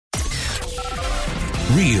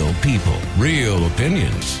Real people, real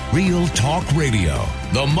opinions, real talk radio.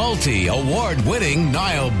 The multi-award-winning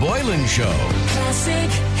Niall Boylan Show.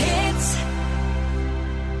 Classic hits.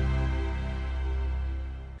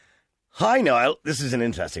 Hi, Niall. This is an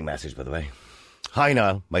interesting message, by the way. Hi,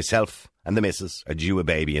 Niall. Myself and the missus are due a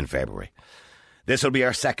baby in February. This will be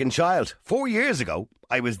our second child. 4 years ago,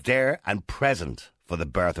 I was there and present for the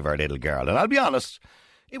birth of our little girl. And I'll be honest,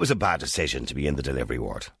 it was a bad decision to be in the delivery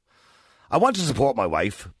ward. I want to support my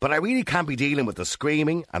wife, but I really can't be dealing with the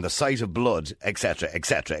screaming and the sight of blood, etc.,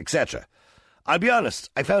 etc., etc. I'll be honest,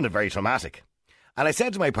 I found it very traumatic. And I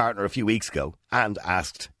said to my partner a few weeks ago, and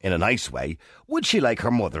asked in a nice way, would she like her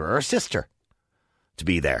mother or her sister to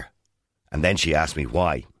be there? And then she asked me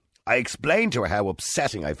why. I explained to her how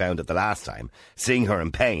upsetting I found it the last time, seeing her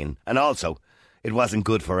in pain, and also, it wasn't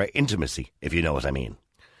good for her intimacy, if you know what I mean.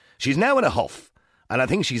 She's now in a huff, and I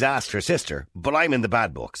think she's asked her sister, but I'm in the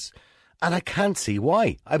bad books. And I can't see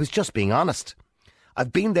why. I was just being honest.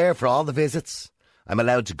 I've been there for all the visits I'm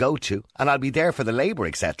allowed to go to, and I'll be there for the labour,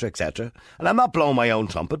 etc., etc. And I'm not blowing my own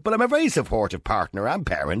trumpet, but I'm a very supportive partner and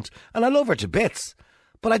parent, and I love her to bits.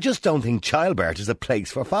 But I just don't think childbirth is a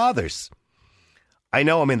place for fathers. I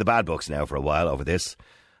know I'm in the bad books now for a while over this,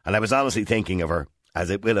 and I was honestly thinking of her,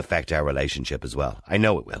 as it will affect our relationship as well. I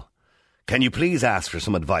know it will. Can you please ask for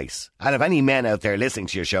some advice? And if any men out there listening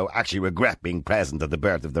to your show actually regret being present at the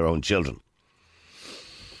birth of their own children.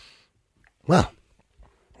 Well,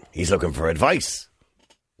 he's looking for advice.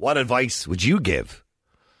 What advice would you give?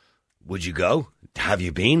 Would you go? Have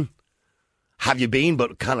you been? Have you been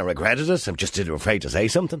but kind of regretted it? I'm just afraid to say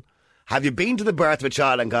something. Have you been to the birth of a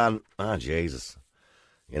child and gone, Jesus.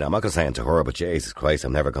 You know, I'm not going to say it to her, but Jesus Christ,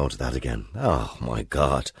 I'm never going to that again. Oh, my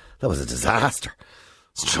God. That was a disaster.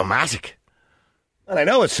 It's traumatic. And I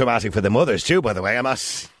know it's traumatic for the mothers too, by the way. I'm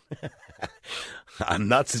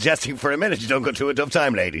not suggesting for a minute you don't go through a tough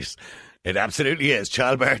time, ladies. It absolutely is.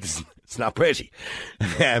 Childbirth, it's not pretty.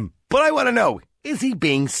 But I want to know, is he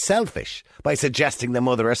being selfish by suggesting the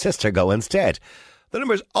mother or sister go instead? The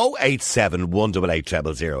number is 087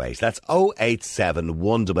 188 0008. That's 087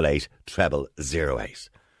 188 0008.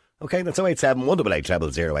 Okay, that's 087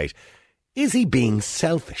 188 0008. Is he being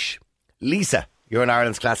selfish? Lisa, you're in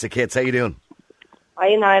Ireland's Classic Hits. How you doing?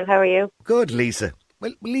 Hi, Niall. How are you? Good, Lisa.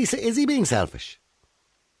 Well, Lisa, is he being selfish?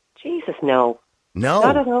 Jesus, no. No?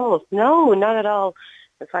 Not at all. No, not at all.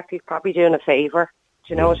 In fact, he's probably doing a favour.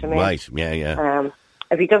 Do you know what I mean? Right, yeah.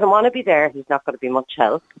 If he doesn't want to be there, he's not going to be much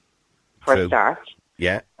help, for True. a start.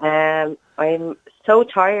 Yeah. I'm so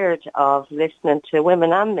tired of listening to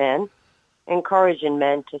women and men encouraging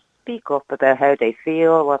men to speak up about how they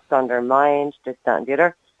feel, what's on their mind, this, that and the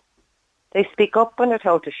other. They speak up when they're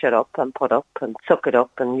told to shut up and put up and suck it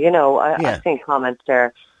up. And, I think comments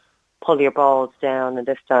there, pull your balls down and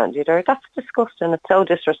this, that and the other. That's disgusting. It's so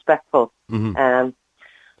disrespectful. Mm-hmm.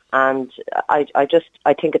 And I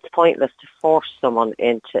think it's pointless to force someone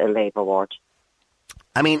into a labour ward.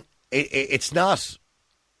 I mean, it's not...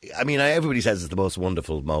 I mean, everybody says it's the most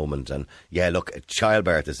wonderful moment. And, yeah, look,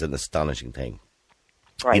 childbirth is an astonishing thing.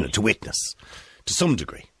 Right. To witness, to some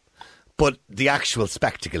degree. But the actual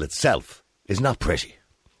spectacle itself is not pretty.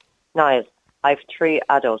 Niall, I have 3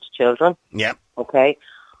 adult children. Yeah. Okay.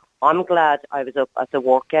 I'm glad I was up at the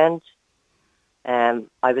work end. I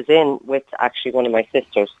was in with actually one of my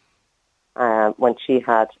sisters when she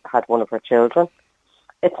had one of her children.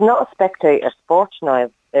 It's not a spectator sport,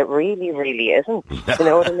 Niall. It really, really isn't. You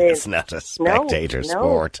know what I mean? It's not a spectator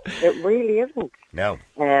sport. It really isn't. No.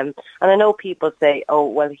 And I know people say, oh,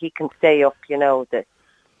 well, he can stay up,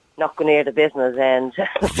 not go near the business end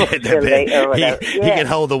till later or whatever. He can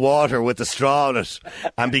hold the water with the straw in it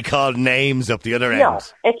and be called names up the other end. No,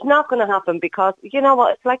 it's not going to happen because, you know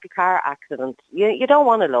what, it's like a car accident. You don't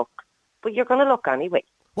want to look, but you're going to look anyway.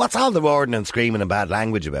 What's all the roaring and screaming and bad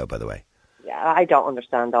language about, by the way? Yeah, I don't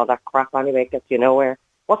understand all that crap anyway. It gets you nowhere.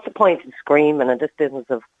 What's the point in screaming in this business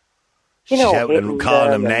of, shouting and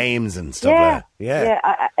calling them names and stuff like that?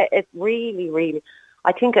 Yeah. It really, really,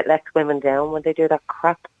 I think it lets women down when they do that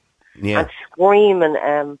crap. Yeah. And screaming.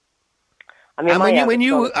 I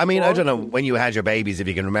don't know, when you had your babies, if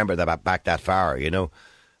you can remember that back that far, you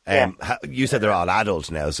said they're all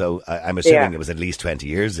adults now, so I'm assuming it was at least 20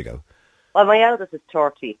 years ago. Well, my eldest is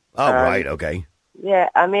 30. Oh, right, okay. Yeah,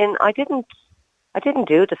 I mean, I didn't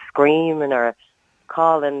do the screaming or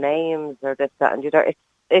calling names or this, that, and the other.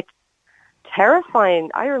 It's terrifying.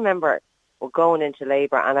 I remember going into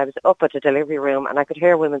labour and I was up at the delivery room and I could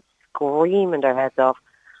hear women screaming their heads off.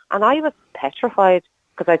 And I was petrified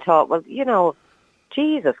because I thought, well,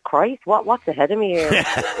 Jesus Christ, what's ahead of me here?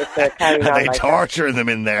 If they're carrying on Are they like torturing them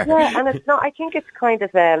in there? Yeah, and it's not. I think it's kind of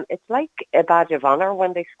it's like a badge of honour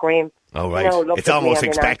when they scream. Oh, right. You know, look It's at me, almost I'm in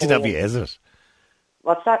expected of agony. you, is it?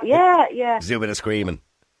 What's that? Yeah. Do a bit of screaming.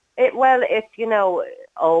 It's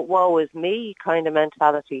oh, woe is me kind of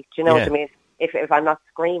mentality. Do you know what I mean? If I'm not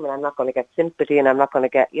screaming, I'm not going to get sympathy, and I'm not going to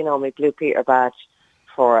get my Blue Peter badge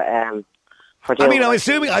for doing. I mean, I'm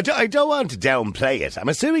assuming, I don't want to downplay it. I'm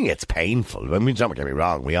assuming it's painful. I mean, don't get me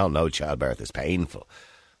wrong. We all know childbirth is painful.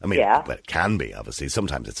 I mean, but it can be, obviously.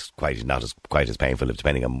 Sometimes it's not quite as painful,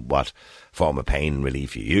 depending on what form of pain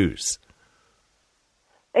relief you use.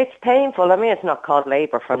 It's painful. I mean, it's not called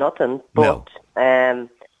labour for nothing. But,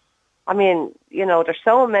 I mean, there's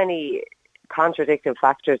so many contradicting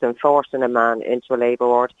factors in forcing a man into a labour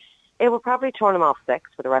ward. It would probably turn him off sex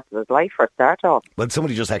for the rest of his life, for a start off. Well,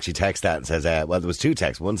 somebody just actually texted that and says, there was two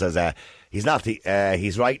texts. One says, he's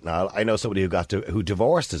right now. I know somebody who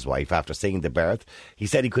divorced his wife after seeing the birth. He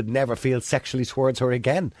said he could never feel sexually towards her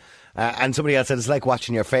again. And somebody else said, it's like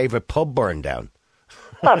watching your favourite pub burn down.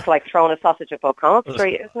 That's like throwing a sausage up O'Connell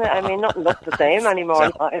Street, isn't it? I mean, nothing looks the same anymore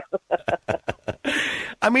in life.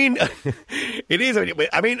 I mean, it is.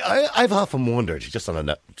 I mean, I've often wondered, just on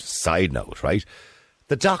a side note, right?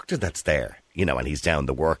 The doctor that's there, and he's down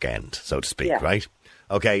the work end, so to speak, right?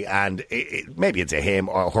 Okay, and maybe it's a him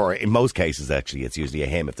or her. In most cases, actually, it's usually a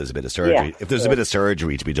him if there's a bit of surgery. Yeah, if there's a bit of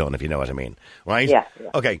surgery to be done, if you know what I mean, right? Yeah.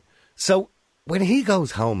 Okay, so when he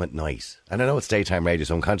goes home at night, and I know it's daytime radio,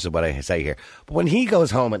 so I'm conscious of what I say here, but when he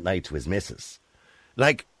goes home at night to his missus,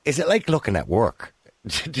 like, is it like looking at work?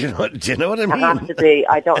 Do you know what I mean? It has to be.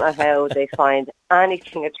 I don't know how they find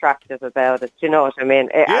anything attractive about it. Do you know what I mean?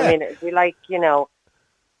 I mean, it'd be like,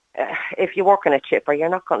 if you work in a chipper, you're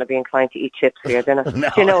not going to be inclined to eat chips for your dinner. No,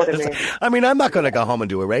 do you know what I mean? I mean, I'm not going to go home and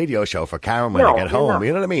do a radio show for Karen when I get home. Not.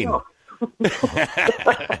 You know what I mean? No.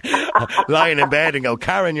 Lying in bed and go,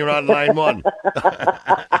 Karen, you're on line one.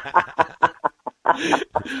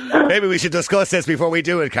 Maybe we should discuss this before we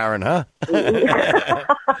do it, Karen, huh?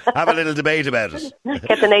 Have a little debate about it.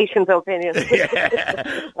 Get the nation's opinion.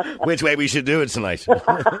 Which way we should do it tonight.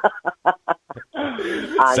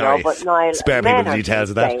 I Sorry. know, but Niall, spare me the details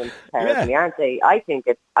of that. Terribly, aren't they? I think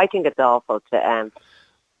it's awful to.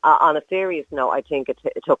 On a serious note, I think it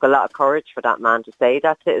took a lot of courage for that man to say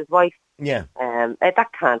that to his wife. Yeah. That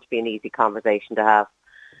can't be an easy conversation to have.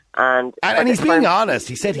 And he's being honest.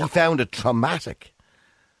 He said he found it traumatic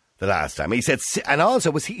the last time. He said, and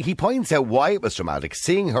also he points out why it was traumatic,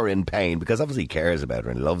 seeing her in pain, because obviously he cares about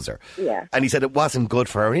her and loves her. Yeah. And he said it wasn't good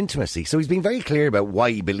for her intimacy. So he's being very clear about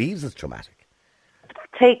why he believes it's traumatic.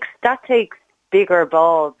 That takes bigger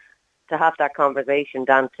balls to have that conversation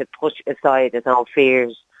than to push aside his own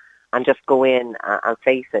fears and just go in and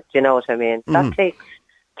face it. Do you know what I mean? That takes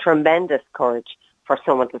tremendous courage for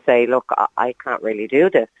someone to say, look, I can't really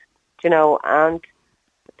do this. Do you know? And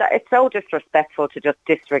it's so disrespectful to just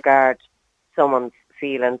disregard someone's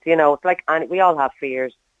feelings. It's like, and we all have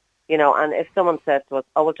fears, and if someone says to us,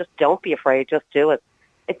 oh, well, just don't be afraid, just do it.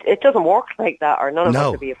 It doesn't work like that, or none of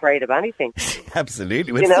us should be afraid of anything.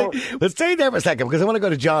 Absolutely. We'll stay there for a second, because I want to go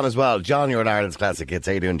to John as well. John, you're an Ireland's Classic Hits.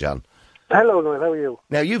 How you doing, John? Hello, Noel. How are you?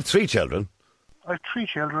 Now, you've 3 children. I have 3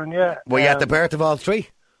 children, yeah. Were you at the birth of all 3?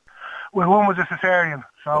 Well, one was a cesarean.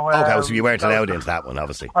 So, so you weren't allowed into that one,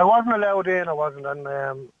 obviously. I wasn't allowed in, and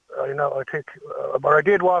I think, but I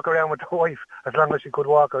did walk around with the wife as long as she could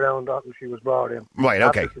walk around until she was brought in. Right,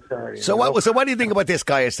 okay. So what do you think about this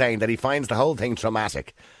guy is saying, that he finds the whole thing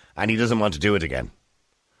traumatic and he doesn't want to do it again?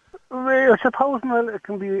 I suppose, Noel, it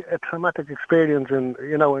can be a traumatic experience in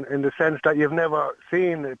the sense that you've never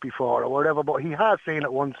seen it before or whatever, but he has seen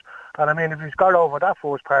it once, and I mean, if he's got over that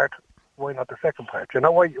first part, why not the second part?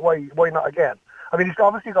 Why not again? I mean, he's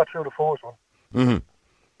obviously got through the first one.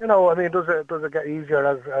 Mm-hmm. I mean, does it get easier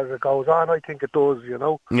as it goes on? I think it does, Yeah,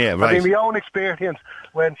 right. I mean, my own experience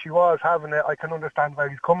when she was having it, I can understand where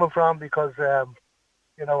he's coming from, because, it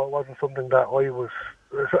wasn't something that I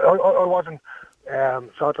wasn't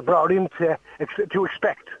sort of brought in to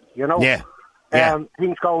expect, Yeah.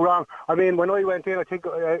 Things go wrong. I mean, when I went in, I think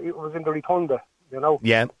it was in the Rotunda,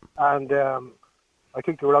 Yeah. And I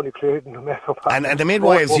think they were only clearing the mess up. And the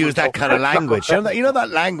midwives use that kind of language. You know that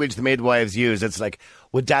language the midwives use? It's like,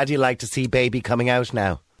 would Daddy like to see baby coming out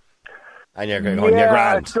now? And you're going, you're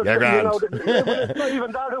grand. Just, you're grand. It's not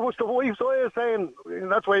even that, it was the wife's way of saying,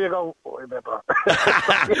 that's where you go, boy, Pepper.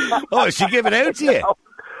 Oh, is she giving out to you?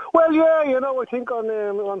 Well, yeah, I think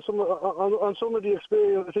on some of the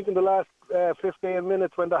experience, I think in the last 15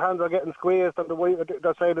 minutes when the hands are getting squeezed and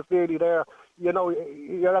they're saying it's nearly there, you're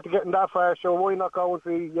not getting that far, so why not go and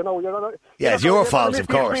see, it's your fault, of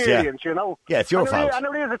course, yeah. Yeah, it's your fault. And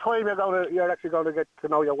there is a time you're actually going to get to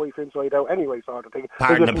know your wife inside out anyway, sort of thing.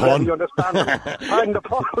 Pardon the pun. Pardon the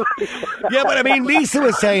pun. Yeah, but I mean, Lisa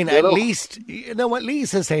was saying, at least, what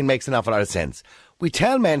Lisa's saying makes an awful lot of sense. We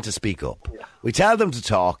tell men to speak up. Yeah. We tell them to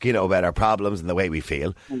talk, about our problems and the way we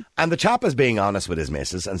feel. And the chap is being honest with his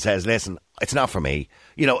missus and says, listen, it's not for me.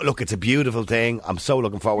 Look, it's a beautiful thing. I'm so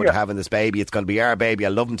looking forward to having this baby. It's going to be our baby. I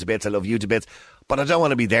love him to bits. I love you to bits. But I don't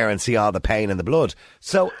want to be there and see all the pain and the blood.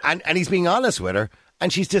 So, and he's being honest with her,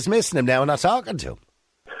 and she's dismissing him now and not talking to him.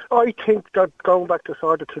 I think that going back to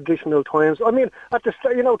sort of traditional times, I mean, at the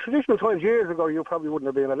traditional times years ago, you probably wouldn't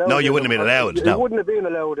have been allowed. No, you wouldn't have been allowed. You wouldn't have been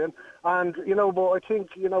allowed in, and but I think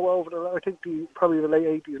probably the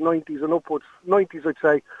late 80s, 90s, and upwards, 90s, I'd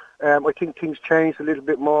say. I think things changed a little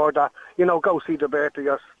bit more. That go see the birth of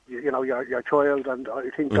your child, and I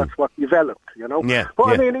think that's what developed. Yeah. But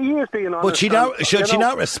I mean, he is being honest. But should she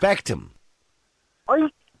not respect him? I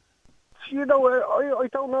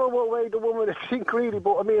don't know what way the woman is think really,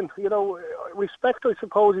 but I mean, respect, I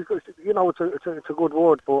suppose, it's a good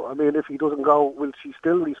word, but I mean, if he doesn't go, will she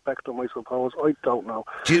still respect him, I suppose? I don't know.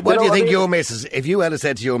 What do you think your missus, if you had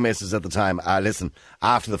said to your missus at the time, listen,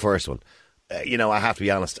 after the first one, I have to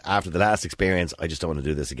be honest, after the last experience, I just don't want to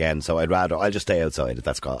do this again, so I'll just stay outside, if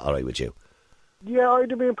that's all right with you? Yeah,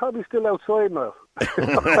 I'd have been probably still outside now. See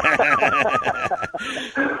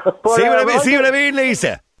what I mean,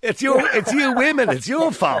 Lisa? It's you women, it's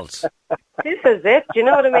your fault. This is it, do you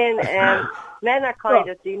know what I mean? Men are kind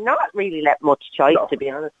of do not really let much choice, to be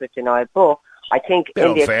honest with you now. But I think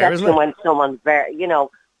in the exception when someone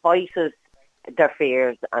voices their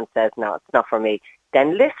fears and says, no, it's not for me,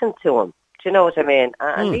 then listen to him. Do you know what I mean?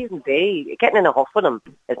 And reason B, getting in a huff with him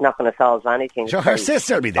is not going to solve anything. Sure, her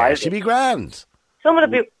sister will be there, she'll be grand. Someone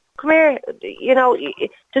will be, come here,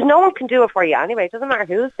 there's no one can do it for you anyway. It doesn't matter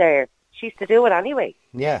who's there. She's to do it anyway.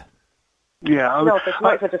 Yeah. Yeah. So she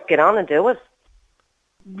might as well just get on and do it.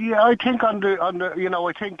 Yeah, I think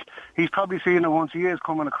I think he's probably seen it once. He is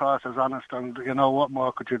coming across as honest, and what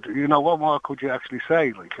more could you do? What more could you actually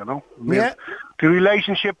say? The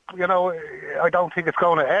relationship, I don't think it's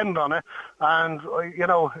going to end on it, and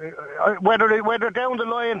whether down the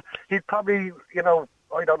line he'd probably,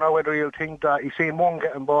 I don't know whether he'll think that he's seen one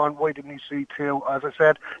getting born. Why didn't he see two? As I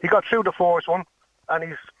said, he got through the first one, and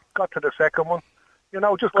he's got to the second one.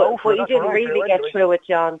 Just go for it. But he didn't really get through it,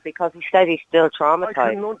 John, because he said he's still traumatised.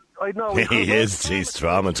 I know. He's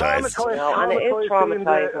traumatised. And it is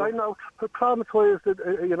traumatising. I know. But traumatised,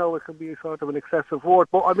 it can be sort of an excessive word.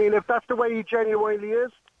 But, I mean, if that's the way he genuinely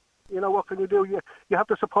is, what can you do? You have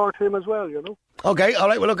to support him as well, Okay, all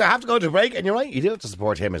right. Well, look, I have to go to break, and you're right. You do have to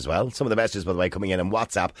support him as well. Some of the messages, by the way, coming in on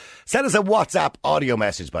WhatsApp. Send us a WhatsApp audio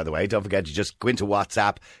message, by the way. Don't forget to just go into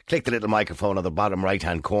WhatsApp, click the little microphone on the bottom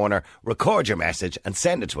right-hand corner, record your message, and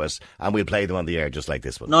send it to us, and we'll play them on the air just like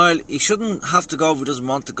this one. Niall, he shouldn't have to go if he doesn't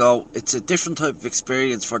want to go. It's a different type of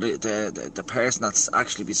experience for the person that's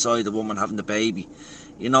actually beside the woman having the baby.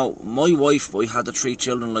 My wife, I had the 3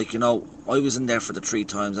 children, I was in there for the 3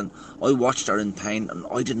 times, and I watched her in pain, and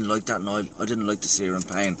I didn't like that, Niall. I didn't like to see her in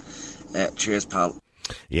pain. Cheers, pal.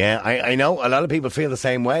 Yeah, I know a lot of people feel the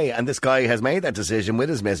same way, and this guy has made that decision with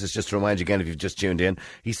his missus. Just to remind you again, if you've just tuned in,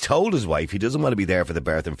 he's told his wife he doesn't want to be there for the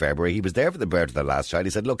birth in February. He was there for the birth of their last child.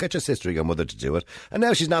 He said, look, get your sister or your mother to do it, and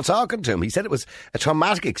now she's not talking to him. He said it was a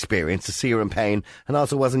traumatic experience to see her in pain, and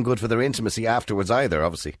also wasn't good for their intimacy afterwards either,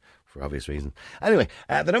 obviously, for obvious reasons. Anyway,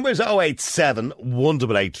 the number is 087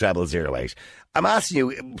 188 0008. I'm asking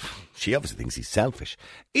you, she obviously thinks he's selfish.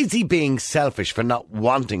 Is he being selfish for not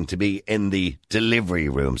wanting to be in the delivery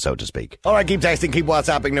room, so to speak? All right, keep texting, keep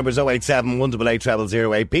WhatsApping. Numbers 087 188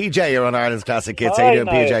 0008. PJ, you're on Ireland's Classic Hits. How you doing,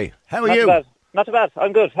 PJ? How are you? Not too bad.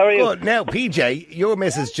 I'm good. How are you? Good. Now, PJ, your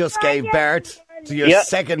missus just gave birth to your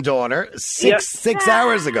second daughter six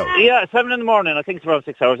hours ago. Yeah, 7 in the morning. I think it's around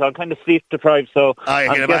 6 hours. I'm kind of sleep deprived, so I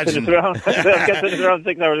can imagine. I'm guessing it's around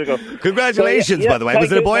 6 hours ago. Congratulations, by the way.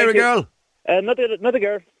 Was it a boy or a girl? Another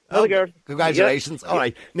girl. Congratulations. All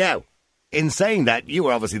right. Now, in saying that, you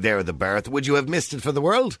were obviously there at the birth. Would you have missed it for the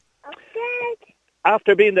world?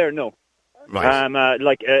 After being there, no.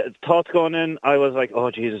 Right. Thoughts going in, I was like, oh,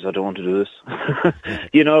 Jesus, I don't want to do this.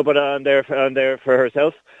 But I'm there for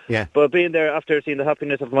herself. Yeah. But being there after seeing the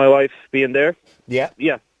happiness of my wife being there. Yeah.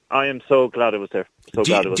 Yeah. I am so glad I was there.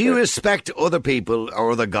 Do you respect other people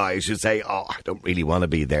or other guys who say, oh, I don't really want to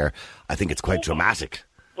be there? I think it's quite dramatic.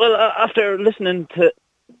 Well, after listening to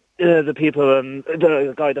the people and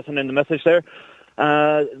the guy that's in the message there.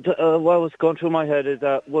 What was going through my head is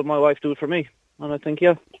that would my wife do it for me? And I think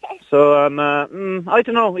yeah. So I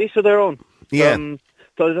don't know. Each to their own. Yeah.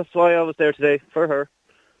 So that's why I was there today for her.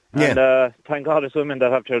 Yeah. And thank God it's women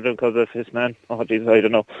that have children because of his man. Oh, Jesus, I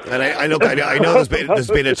don't know. And I know there's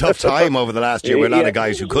been a tough time over the last year where a lot of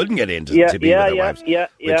guys who couldn't get in to be with their wives,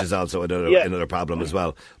 which is also another problem as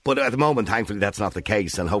well. But at the moment, thankfully, that's not the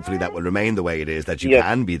case, and hopefully that will remain the way it is, that you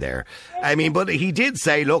can be there. I mean, but he did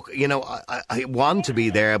say, look, you know, I want to be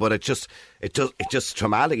there, but it's just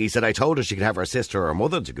traumatic. He said, I told her she could have her sister or her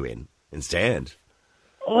mother to go in instead.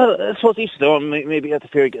 Well, I suppose each their own. Maybe you have to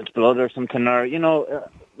fear against blood or something, or you know,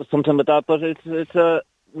 something like that. But it's a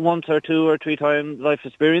once or two or three time life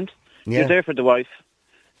experience. Yeah. You're there for the wife.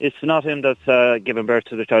 It's not him that's giving birth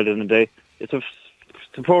to the child in the day. It's a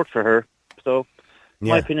support for her. So, in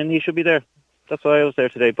my opinion, he should be there. That's why I was there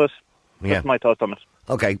today. But that's my thoughts on it.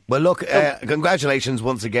 Okay. Well, look, congratulations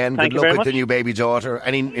once again. Thank Good you luck very with much. the new baby daughter.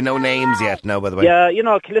 Any no names yet? No, by the way. Yeah, you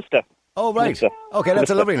know, Callista. Oh, right. Callista. Okay, that's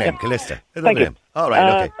a lovely name, Yeah. Callista. A Thank lovely you. name. All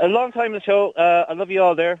right, okay. A long time in the show. I love you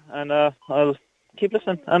all there, and I'll keep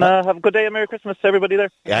listening. And have a good day and Merry Christmas to everybody there.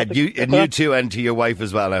 Yeah, you too, and to your wife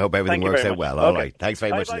as well. I hope everything Thank you works very out much. well. All Okay. right. Thanks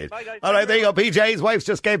very much Bye, indeed. bye, guys. All right, there you go. PJ's wife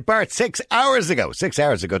just gave birth 6 hours ago. 6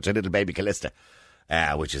 hours ago to little baby Callista.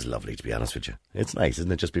 Which is lovely, to be honest with you. It's nice, isn't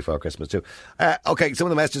it? Just before Christmas, too. Okay, some of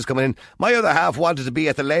the messages coming in. My other half wanted to be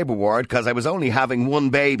at the labour ward because I was only having one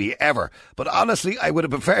baby ever. But honestly, I would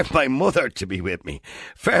have preferred my mother to be with me.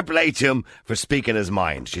 Fair play to him for speaking his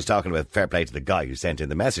mind. She's talking about fair play to the guy who sent in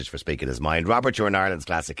the message for speaking his mind. Robert, you're in Ireland's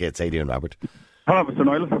Classic Hits. How you doing, Robert? Hello, Mr.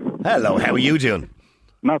 Niall. Hello, how are you doing?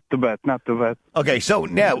 Not too bad, not too bad. Okay, so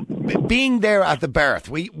now, being there at the birth,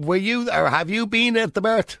 were you, or have you been at the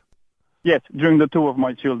birth? Yes, during the two of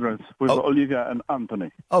my children, with Olivia and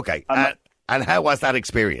Anthony. Okay, and how was that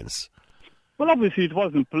experience? Well, obviously it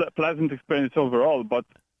wasn't pleasant experience overall, but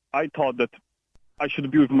I thought that I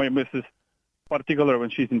should be with my missus, particularly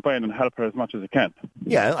when she's in pain, and help her as much as I can.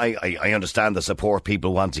 Yeah, I understand the support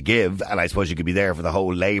people want to give, and I suppose you could be there for the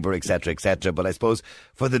whole labour, etc., etc. But I suppose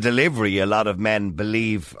for the delivery, a lot of men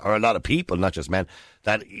believe, or a lot of people, not just men,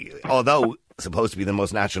 that although supposed to be the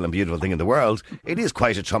most natural and beautiful thing in the world, it is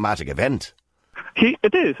quite a traumatic event.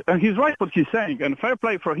 It is, and he's right what he's saying, and fair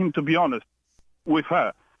play for him to be honest with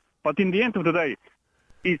her. But in the end of the day,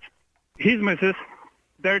 it's his missus,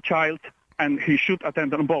 their child, and he should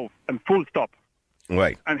attend on both, and full stop.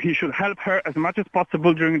 Right. And he should help her as much as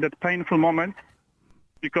possible during that painful moment,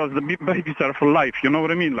 because the babies are for life, you know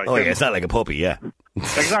what I mean? Like, oh yeah, it's not like a puppy, yeah.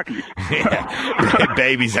 Exactly. Yeah.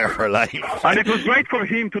 Babies are for life. And it was great for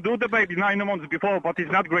him to do the baby 9 months before, but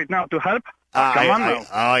it's not great now to help. Come on now.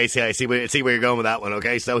 I see where you're going with that one,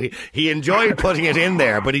 okay? So he enjoyed putting it in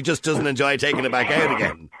there, but he just doesn't enjoy taking it back out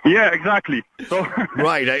again. Yeah, exactly. So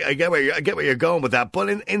right, I get where you're going with that. But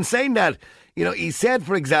in saying that, you know, he said,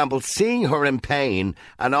 for example, seeing her in pain,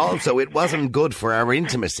 and also it wasn't good for our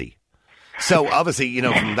intimacy. So, obviously, you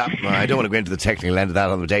know, from that, I don't want to go into the technical end of that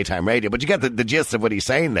on the daytime radio, but you get the gist of what he's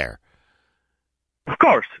saying there. Of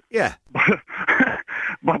course. Yeah.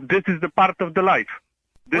 But this is the part of the life.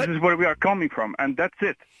 This is where we are coming from, and that's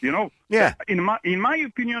it, you know? Yeah. In my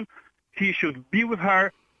opinion, he should be with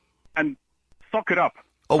her and suck it up.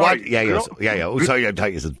 Oh, what? Yeah. Oh, sorry, I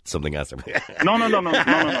thought you said something else. No.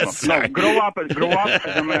 No, grow up as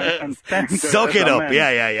a man and stand there suck as it a up. man.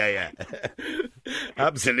 Yeah.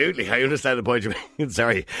 Absolutely. I understand the point you're making.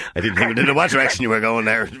 Sorry. I didn't know what direction you were going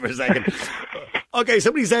there for a second. Okay,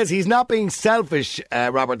 somebody says he's not being selfish,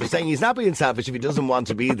 Robert. They're saying he's not being selfish if he doesn't want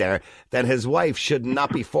to be there, then his wife should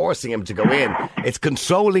not be forcing him to go in. It's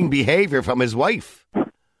controlling behaviour from his wife.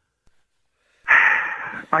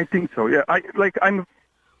 I think so, yeah. I'll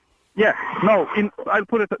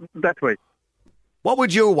put it that way. What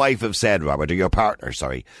would your wife have said, Robert, or your partner,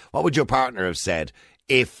 sorry? What would your partner have said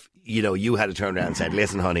if, you know, you had to turn around and said,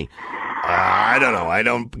 listen, honey, I don't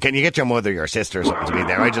know, can you get your mother, your sister or something to be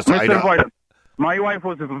there? Mr. Boylan, my wife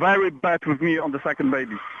was very bad with me on the second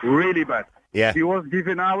baby. Really bad. Yeah. She was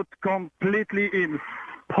giving out completely in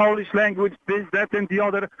Polish language, this, that, and the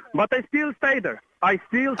other. But I still stayed there. And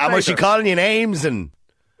was she calling you names and...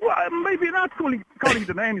 Well, maybe not calling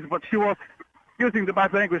the names, but she was using the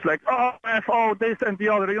bad language like, this and the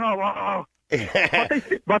other, you know.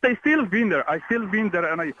 But I still been there.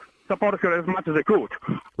 And I supported her as much as I could.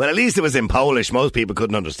 Well, at least it was in Polish. Most people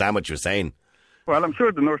couldn't understand what you were saying. Well, I'm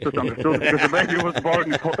sure the nurses understood because the baby was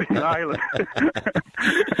born in Ireland.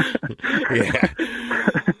 Yeah.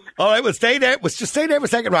 All right, well, stay there. Just stay there for a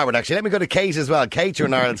second, Robert, actually. Let me go to Kate as well. Kate, you're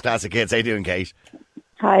in Ireland's Classic Hits. How you doing, Kate?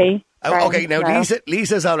 Hi. Okay, now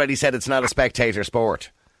Lisa's already said it's not a spectator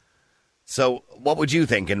sport. So what would you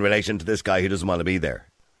think in relation to this guy who doesn't want to be there?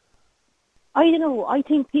 I don't know. I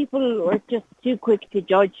think people are just too quick to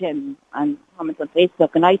judge him and comment on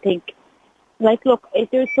Facebook. And I think, like, look, if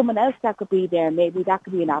there's someone else that could be there, maybe that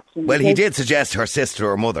could be an option. Well, he did suggest her sister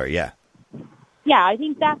or mother, yeah. Yeah, I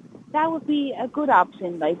think that would be a good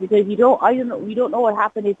option, like, because we don't know what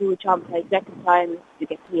happened if he was traumatized second time to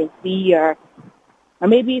get PTSD, or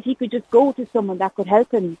maybe if he could just go to someone that could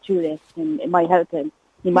help him through this, and it might help him.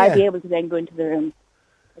 He might be able to then go into the room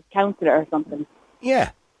as counsellor or something.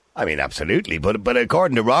 Yeah. I mean, absolutely. But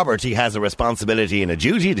according to Robert, he has a responsibility and a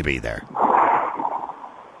duty to be there.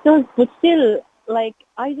 Does, but still, like,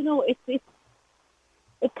 I don't know, it's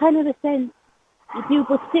kind of a sense you do,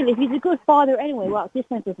 but still, if he's a good father anyway, what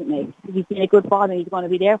difference does it make? If he's been a good father, he's going to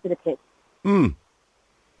be there for the kids. You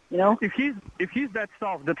know? If he's that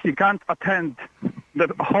soft that he can't attend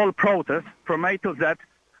the whole process from A to Z,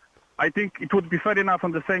 I think it would be fair enough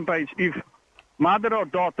on the same page if mother or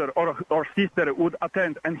daughter or sister would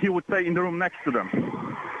attend and he would stay in the room next to them.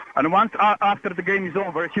 And once after the game is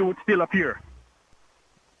over, he would still appear.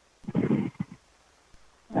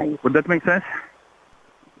 Right. Would that make sense?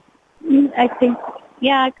 I think,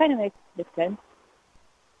 yeah, it kind of makes sense.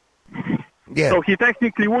 Yeah. So he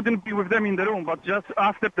technically wouldn't be with them in the room, but just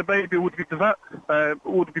after the baby would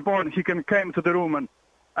be born, he can come to the room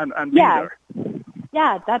and be there.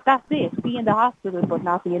 Yeah, that's it. Be in the hospital, but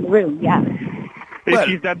not be in the room. Yeah.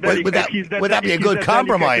 Would that be a good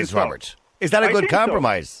compromise, Robert? Is that a good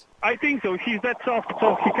compromise? So. I think so. He's that soft,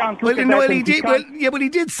 so he can't. He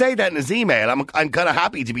did say that in his email. I'm kind of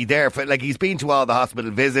happy to be there for. Like, he's been to all the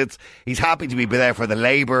hospital visits. He's happy to be there for the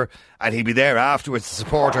labour, and he'll be there afterwards to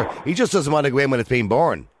support her. He just doesn't want to go in when it's being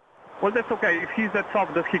born. Well, that's okay. If he's that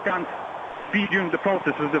soft that he can't be during the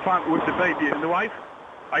process with the baby and the wife,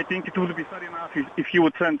 I think it would be fair enough if he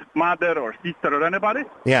would send mother or sister or anybody.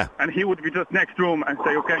 Yeah. And he would be just next room and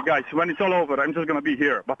say, okay, guys, when it's all over, I'm just going to be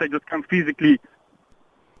here. But I just can't physically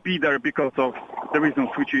be there because of the reasons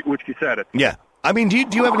which he said it. Yeah. I mean, do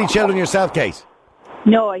you have any children yourself, Kate?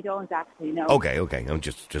 No, I don't actually, no. Okay. I'm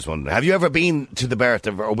just wondering. Have you ever been to the birth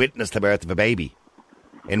of, or witnessed the birth of a baby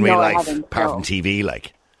in real life? Apart from TV,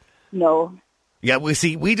 like? No. Yeah, we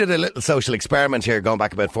did a little social experiment here going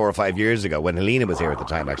back about 4 or 5 years ago when Helena was here at the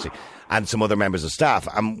time, actually, and some other members of staff.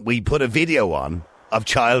 And we put a video on of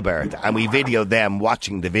childbirth, and we videoed them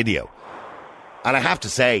watching the video. And I have to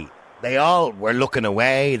say, they all were looking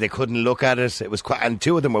away. They couldn't look at it. It was quite, and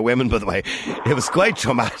 2 of them were women, by the way. It was quite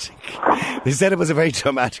traumatic. They said it was a very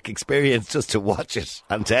traumatic experience just to watch it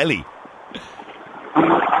on telly.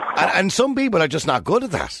 And some people are just not good at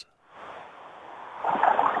that.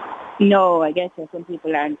 No, I guess some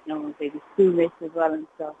people aren't. No, they do school race as well and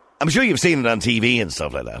stuff. I'm sure you've seen it on TV and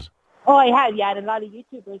stuff like that. Oh, I have, yeah. And a lot of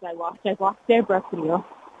YouTubers I watched their birth video.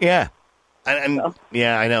 Yeah. And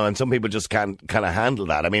yeah, I know. And some people just can't kind of handle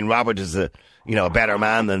that. I mean, Robert is a better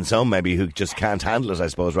man than some maybe who just can't handle it, I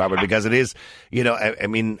suppose, Robert, because it is, I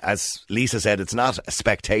mean, as Lisa said, it's not a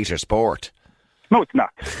spectator sport. No, it's not.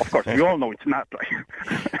 Of course, we all know it's not. Like.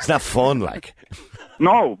 It's not fun, like.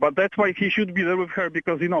 No, but that's why he should be there with her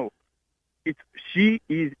because, she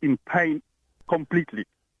is in pain completely,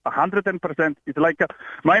 110%. It's like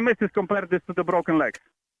my missus compared this to the broken legs.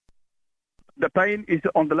 The pain is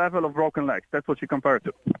on the level of broken legs. That's what she compared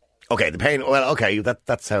to. Okay, the pain. Well, okay,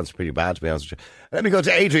 that sounds pretty bad, to be honest with you. Let me go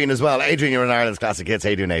to Adrian as well. Adrian, you're in Ireland's Classic Hits. How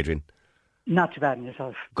you doing, Adrian? Not too bad in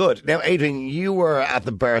yourself. Good. Now, Adrian, you were at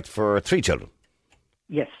the birth for 3 children.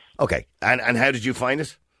 Yes. Okay, and how did you find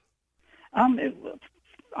it?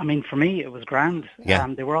 For me, it was grand. Yeah.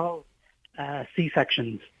 They were all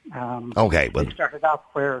C-sections. Okay, well, it started off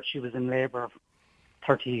where she was in labour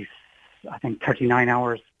 39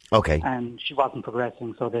 hours. Okay. And she wasn't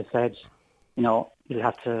progressing, so they said, you'll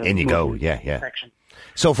have to... In you go, yeah. C-section.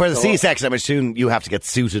 So for the C-section, I'm assuming you have to get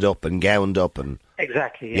suited up and gowned up and...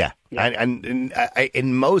 Exactly, yeah. And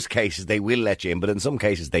in most cases, they will let you in, but in some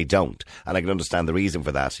cases, they don't. And I can understand the reason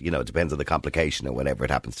for that. It depends on the complication or whatever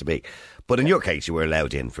it happens to be. But in your case, you were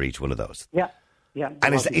allowed in for each one of those. Yeah. Yeah.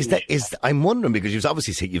 And I'm wondering, because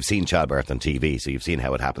you've seen childbirth on TV, so you've seen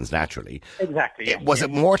how it happens naturally. Exactly. Yeah. Was it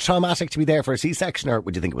more traumatic to be there for a C-section, or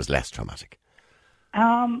would you think it was less traumatic?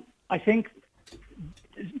 I think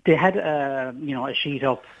they had a sheet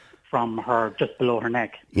up from her just below her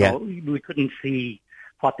neck. Yeah. So we couldn't see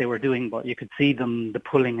what they were doing, but you could see them, the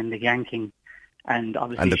pulling and the yanking, and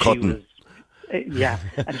obviously and the cutting.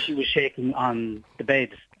 And she was shaking on the bed.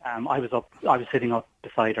 I was sitting up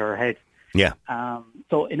beside her head. Yeah.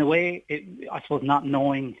 So in a way, I suppose not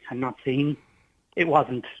knowing and not seeing, it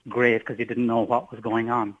wasn't great because you didn't know what was going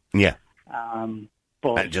on. Yeah.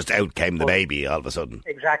 But And just out came the baby all of a sudden.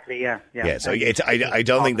 Exactly, yeah. Yeah, so I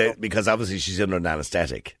don't think that, because obviously she's under an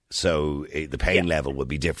anaesthetic, so the pain level would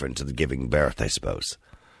be different to the giving birth, I suppose.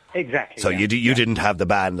 Exactly. So you didn't have the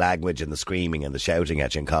bad language and the screaming and the shouting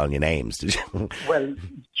at you and calling you names, did you? Well,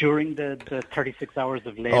 during the 36 hours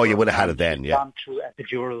of labour... Oh, you would have had it then, yeah. Gone through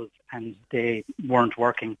epidurals and they weren't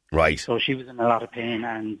working. Right. So she was in a lot of pain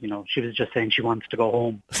and, she was just saying she wants to go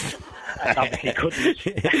home. And obviously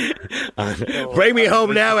couldn't. Bring me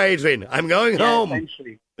home now, Adrian. I'm going home.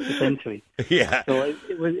 Essentially. Yeah. So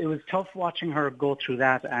it was tough watching her go through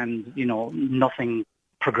that and, nothing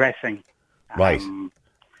progressing. Right.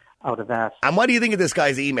 Out of that. And what do you think of this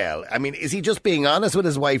guy's email? I mean, is he just being honest with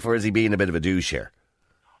his wife, or is he being a bit of a douche here?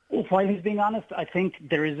 While he's being honest, I think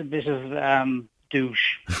there is a bit of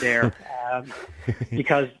douche there.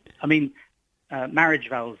 Because, marriage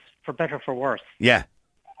vows, for better for worse. Yeah.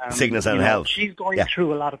 Sickness and health. She's going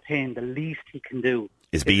through a lot of pain. The least he can do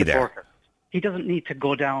is be there. Her. He doesn't need to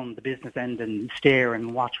go down the business end and stare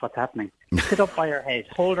and watch what's happening. Sit up by her head,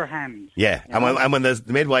 hold her hand. Yeah, and when the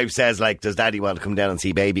midwife says, like, does Daddy want to come down and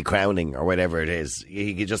see baby crowning or whatever it is,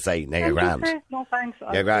 he could just say, no, you're grand. No, thanks.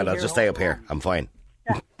 You're grand, I'll just stay up here. I'm fine.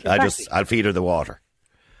 Yeah, exactly. I'll feed her the water.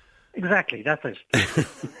 Exactly, that's it.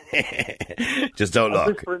 Just don't I'll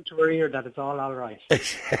look. whisper into her ear that it's all right.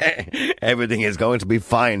 Everything is going to be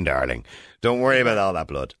fine, darling. Don't worry about all that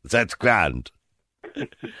blood. That's grand.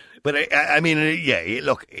 But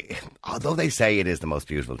look, although they say it is the most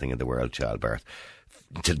beautiful thing in the world, childbirth,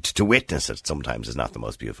 to witness it sometimes is not the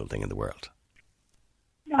most beautiful thing in the world.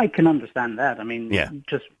 I can understand that.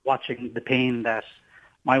 Just watching the pain that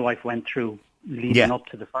my wife went through leading up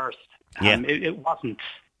to the first, it wasn't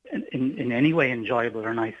in any way enjoyable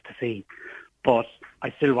or nice to see. But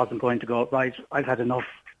I still wasn't going to go, right, I've had enough.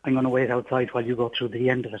 I'm going to wait outside while you go through the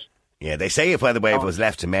end of it. Yeah, they say if it was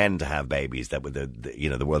left to men to have babies, that would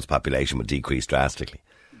the world's population would decrease drastically.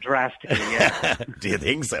 Drastically, yeah. Do you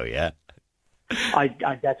think so? Yeah. I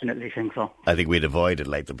definitely think so. I think we'd avoid it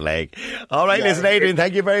like the plague. All right, listen, Adrian,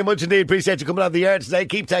 thank you very much indeed. Appreciate you coming on the air today.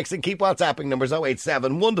 Keep texting, keep WhatsApping. Numbers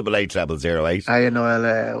 087 188 0008.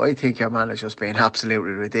 Noel, I think your man is just being absolutely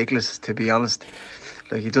ridiculous, to be honest.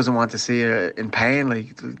 Like, he doesn't want to see her in pain.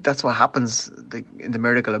 Like, that's what happens in the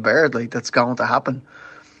miracle of birth. Like, that's going to happen.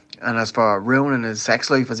 And as for ruining his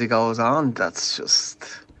sex life as he goes on, that's just...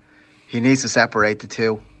 He needs to separate the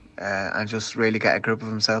two and just really get a grip of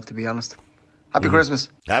himself, to be honest. Happy Christmas.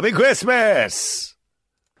 Happy Christmas.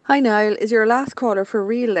 Hi, Niall. Is your last caller for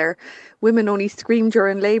real there? Women only scream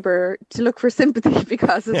during labour to look for sympathy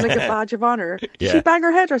because it's like a badge of honour. Did she bang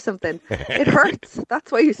her head or something? It hurts.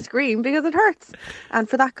 That's why you scream, because it hurts. And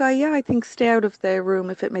for that guy, I think stay out of the room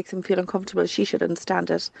if it makes him feel uncomfortable. She should understand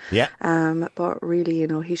it. Yeah. But really,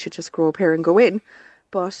 he should just grow up here and go in.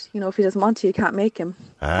 But, if he doesn't want to, you can't make him.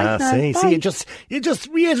 See, you just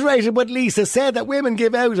reiterated what Lisa said, that women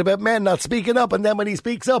give out about men not speaking up, and then when he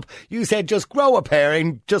speaks up, you said just grow a pair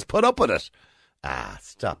and just put up with it.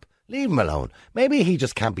 Stop. Leave him alone. Maybe he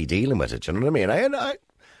just can't be dealing with it, you know what I mean? I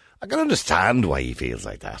can understand why he feels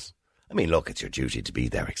like that. I mean, look, it's your duty to be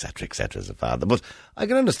there, etc., as a father. But I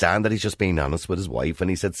can understand that he's just being honest with his wife, and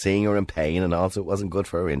he said seeing her in pain and also it wasn't good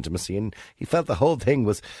for her intimacy, and he felt the whole thing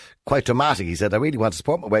was quite dramatic. He said, I really want to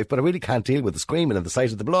support my wife, but I really can't deal with the screaming and the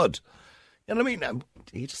sight of the blood. You know what I mean?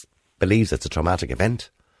 He just believes it's a traumatic event.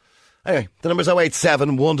 Anyway, the number's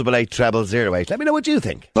 087 188 0008. Let me know what you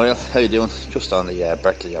think. Niall, how you doing? Just on the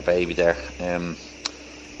birth of your baby there.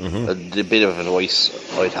 The bit of advice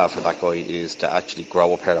I'd have for that guy is to actually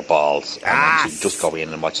grow a pair of balls and actually just go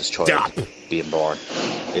in and watch his child being born.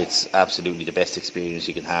 It's absolutely the best experience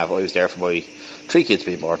you can have. I was there for my 3 kids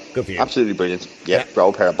being born. Good for you. Absolutely brilliant. Yeah, grow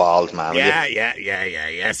a pair of balls, man.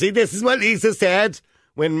 Yeah. See, this is what Lisa said.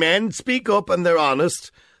 When men speak up and they're honest,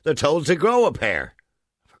 they're told to grow a pair.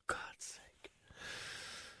 For God's sake.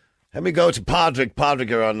 Let me go to Padraig. Padraig,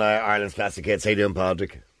 you're on Ireland's Classic Hits. How you doing,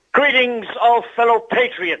 Padraig? Greetings, all fellow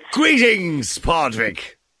patriots. Greetings,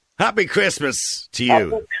 Padraig. Happy Christmas to you.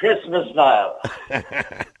 Happy Christmas, Niall.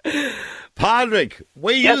 Padraig,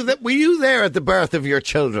 were you there at the birth of your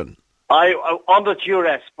children? I under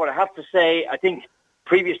duress, but I have to say, I think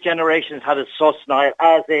previous generations had a sus, Niall,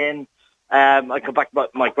 as in, I come back,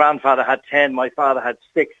 my grandfather had 10, my father had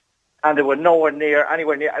 6, and they were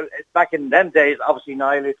anywhere near. Back in them days, obviously,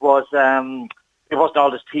 Niall, it wasn't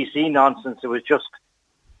all this TC nonsense. It was just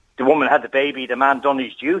the woman had the baby, the man done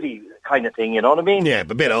his duty kind of thing, you know what I mean? Yeah,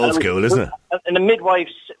 but a bit old school, isn't it? And the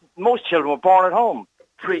midwives, most children were born at home,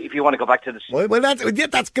 if you want to go back to the... Well,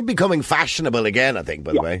 that's becoming fashionable again, I think,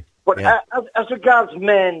 by the way. But as regards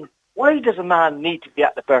men, why does a man need to be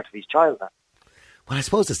at the birth of his child then? Well, I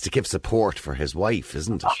suppose it's to give support for his wife,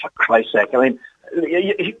 isn't it? Oh, for Christ's sake. I mean,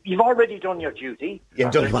 you've already done your duty.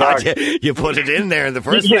 You've done what? You put it in there in the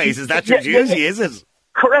first place. Is that your duty, is it?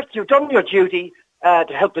 Correct. You've done your duty to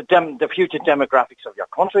help the future demographics of your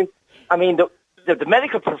country. I mean, the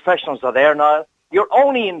medical professionals are there now. You're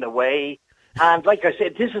only in the way. And like I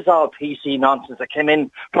said, this is all PC nonsense that came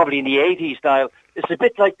in probably in the 80s now. It's a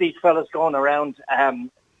bit like these fellas going around.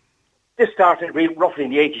 This started roughly in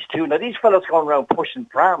the 80s too. Now, these fellas going around pushing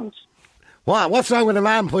prams. What? What's wrong with a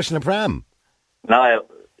man pushing a pram? Niall,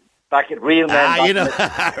 back at Real Men.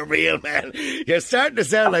 Real Men. You're starting to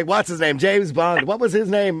sound like, what's his name? James Bond. What was his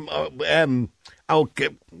name?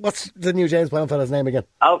 What's the new James Bond fella's name again?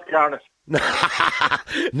 Alf Garnett. No,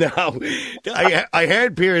 I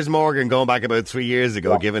heard Piers Morgan going back about 3 years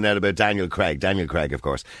ago giving out about Daniel Craig, of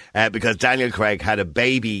course, because Daniel Craig had a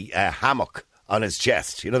baby hammock on his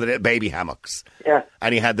chest. You know, the little baby hammocks. Yeah.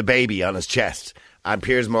 And he had the baby on his chest. And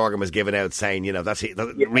Piers Morgan was giving out saying, you know,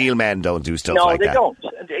 real men don't do stuff like that. No, they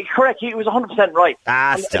don't. Correct. He was 100% right.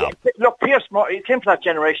 Stop. Look, Piers Morgan, he came from that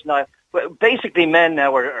generation now. Basically, men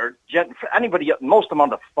now are anybody, most of them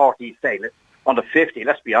under 40, say, under 50,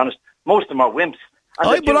 let's be honest. Most of them are wimps.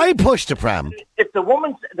 But I pushed a pram. If the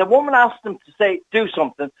woman asks them to say do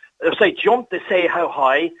something, they say jump, they say how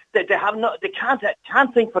high. They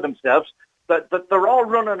can't think for themselves. But they're all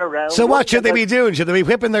running around. So what should they be doing? Should they be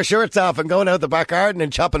whipping their shirts off and going out the back garden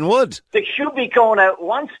and chopping wood? They should be going out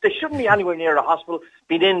once. They shouldn't be anywhere near a hospital.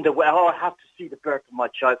 Being in the well. Oh, I have to see the birth of my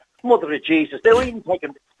child. Mother of Jesus. They're even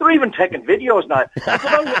taking videos now.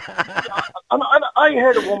 I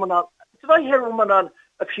heard a woman on. Did I hear a woman on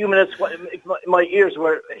a few minutes? If my ears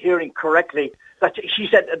were hearing correctly, that she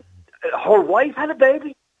said her wife had a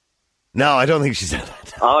baby. No, I don't think she said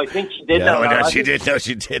that. Oh, I think she did. No, she did. No,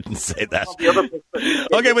 she didn't say that.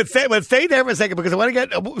 Okay, but stay there for a second because I want to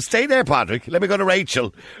get... Stay there, Patrick. Let me go to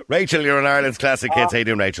Rachel. Rachel, you're on Ireland's Classic Hits. How you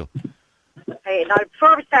doing, Rachel? Hey, now,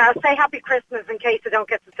 before we start, I'll say Happy Christmas in case I don't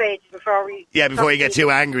get to say it before we... Yeah, before you get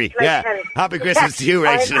too angry. Yeah, Happy Christmas to you,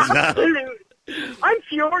 Rachel, as well. I'm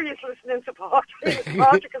furious listening to Patrick.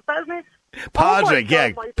 Patrick, is that his name? Patrick,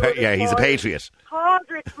 yeah, he's a patriot.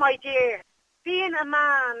 Patrick, my dear. Being a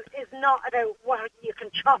man is not about what you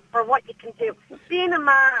can chop or what you can do. Being a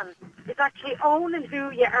man is actually owning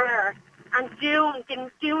who you are and doing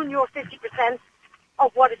your 50%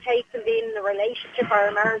 of what it takes in being in a relationship or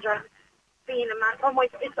a marriage or being a man. I'm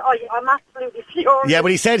absolutely furious. Yeah,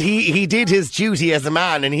 but he said he did his duty as a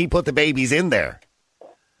man and he put the babies in there.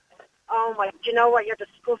 Oh my! Do you know what? You're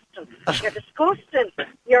disgusting. You're disgusting.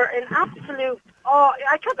 You're an absolute. Oh,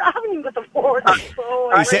 I haven't even got the word.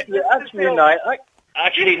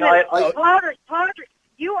 Patrick,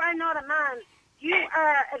 you are not a man. You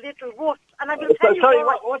are a little wuss. And I will tell you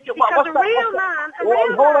what. Because a real man.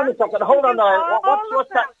 Hold on a second. Hold on now.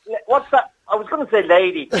 What's that? What's that? I was going to say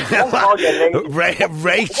lady. Don't call you lady.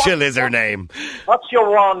 Rachel is her name. What's your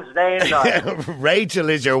wand's name now? Rachel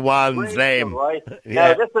is your wand's name. Right? Yeah.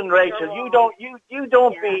 Now listen, Rachel, you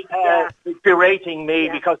don't be berating me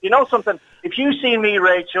because you know something. If you see me,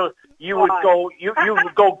 Rachel, you would go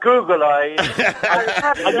would go Google eyes.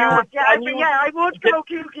 I would go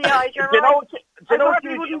Google eyes. You're right. I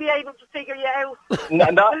probably wouldn't be able to figure you out.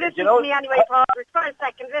 Listen to me anyway, Patrick. For a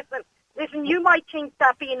second, listen, you might think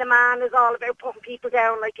that being a man is all about putting people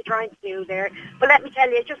down like you're trying to do there. But let me tell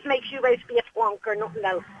you, it just makes you out to be a plonker, nothing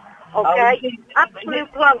else. Okay? Absolute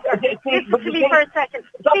plonker. Listen to me for a second.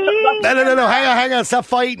 No. Hang on. Stop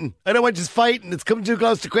fighting. I don't want you fighting. It's coming too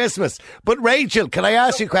close to Christmas. But Rachel, can I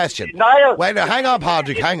ask you a question? Niall. Wait, no, hang on,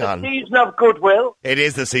 Patrick. Hang on. It's the season of goodwill. It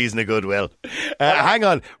is the season of goodwill. Hang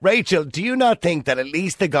on. Rachel, do you not think that at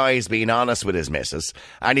least the guy's being honest with his missus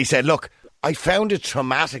and he said, look, I found it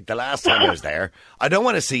traumatic the last time I was there. I don't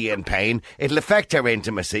want to see you in pain. It'll affect our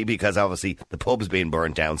intimacy because obviously the pub's being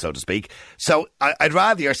burnt down, so to speak. So I'd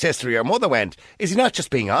rather your sister or your mother went. Is he not just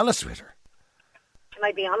being honest with her? Can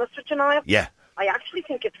I be honest with you, Niall? Yeah. I actually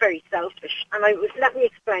think it's very selfish. And let me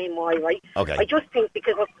explain why, right? Okay. I just think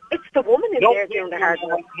because it's the woman in there doing the hard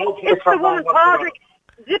work. It's the woman, Patrick.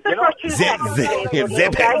 Zip it for 2 seconds.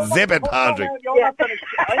 Zip it, Patrick. You're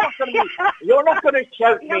not going to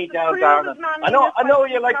shout me down, darling. I know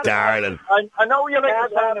you like darling. I know you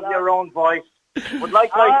like the sound of your own voice. But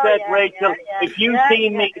like I said, Rachel, if you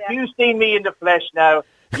see me in the flesh now,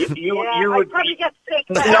 you would probably get sick.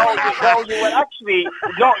 No, you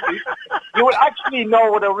would actually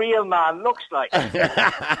know what a real man looks like.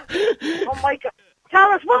 Oh my God.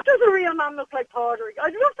 Tell us, what does a real man look like, Patrick?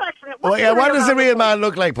 I'd love to actually... What does a real man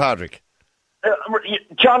look like, Patrick?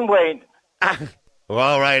 John Wayne.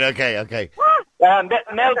 All right, okay. Mel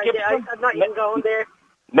Gibson. I'm not even going there.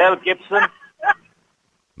 Mel Gibson.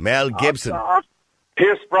 Mel Gibson. God.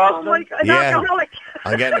 Pierce Brosnan. Oh my God. Yeah.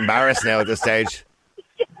 I'm getting embarrassed now at this stage.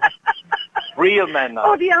 Real men now.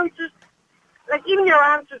 Oh, the answers. Like, even your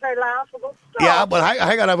answers are laughable. Stop. Yeah, well,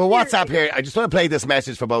 hang on. I have a WhatsApp here. I just want to play this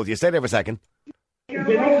message for both of you. Stay there for a second.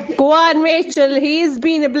 Go on, Rachel. He's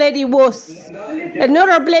been a bloody wuss.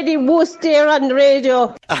 Another bloody wuss there on the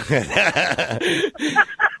radio.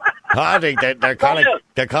 Harding, they're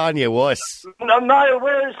calling you wuss. No, Niall,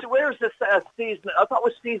 where's the season? I thought it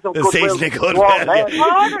was season of Goodwill. Season of Goodwill.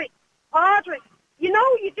 Audrey, you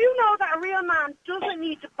do know that a real man doesn't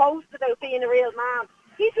need to boast about being a real man.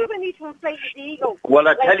 He doesn't need to inflate his ego. Well,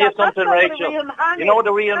 I tell you something, Rachel. You know what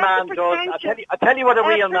a real man does? I tell you what a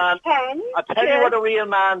real man. I tell you what a real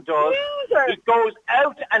man does. He goes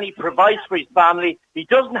out and he provides for his family. He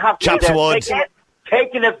doesn't have to be there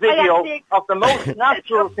taking a video of the most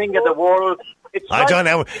natural thing in the world. I don't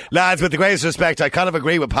know. Lads, with the greatest respect, I kind of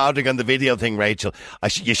agree with Powdering on the video thing, Rachel.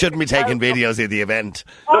 You shouldn't be taking videos of the event.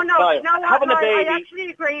 Oh, no, I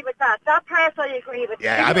actually agree with that. That part I agree with.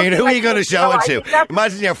 Yeah, I mean, who are you going to show it to?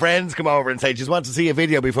 Imagine your friends come over and say, just want to see a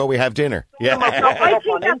video before we have dinner. Yeah. I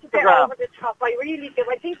think that's a bit over the top. I really do.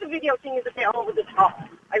 I think the video thing is a bit over the top.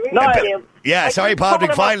 I really do. Yeah, sorry,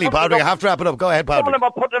 Powdering. Finally, Powdering, I have to wrap it up. Go ahead, Powdering.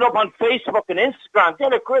 About putting it up on Facebook and Instagram.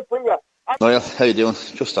 Get a grip, will you? Niall, how you doing?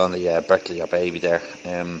 Just on the birth of your baby there.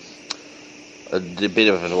 The bit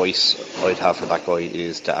of advice I'd have for that guy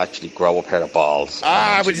is to actually grow a pair of balls.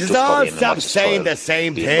 But you all stop saying the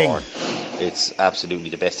same thing. Born. It's absolutely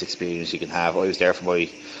the best experience you can have. I was there for my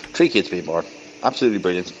 3 kids being born. Absolutely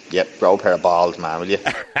brilliant. Yep, grow a pair of balls, man, will you?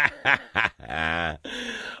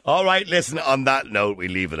 All right, listen, on that note, we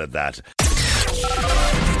leave it at that.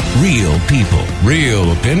 Real people,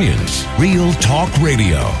 real opinions, real talk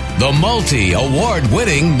radio. The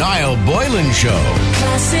multi-award-winning Niall Boylan Show.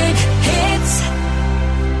 Classic hits.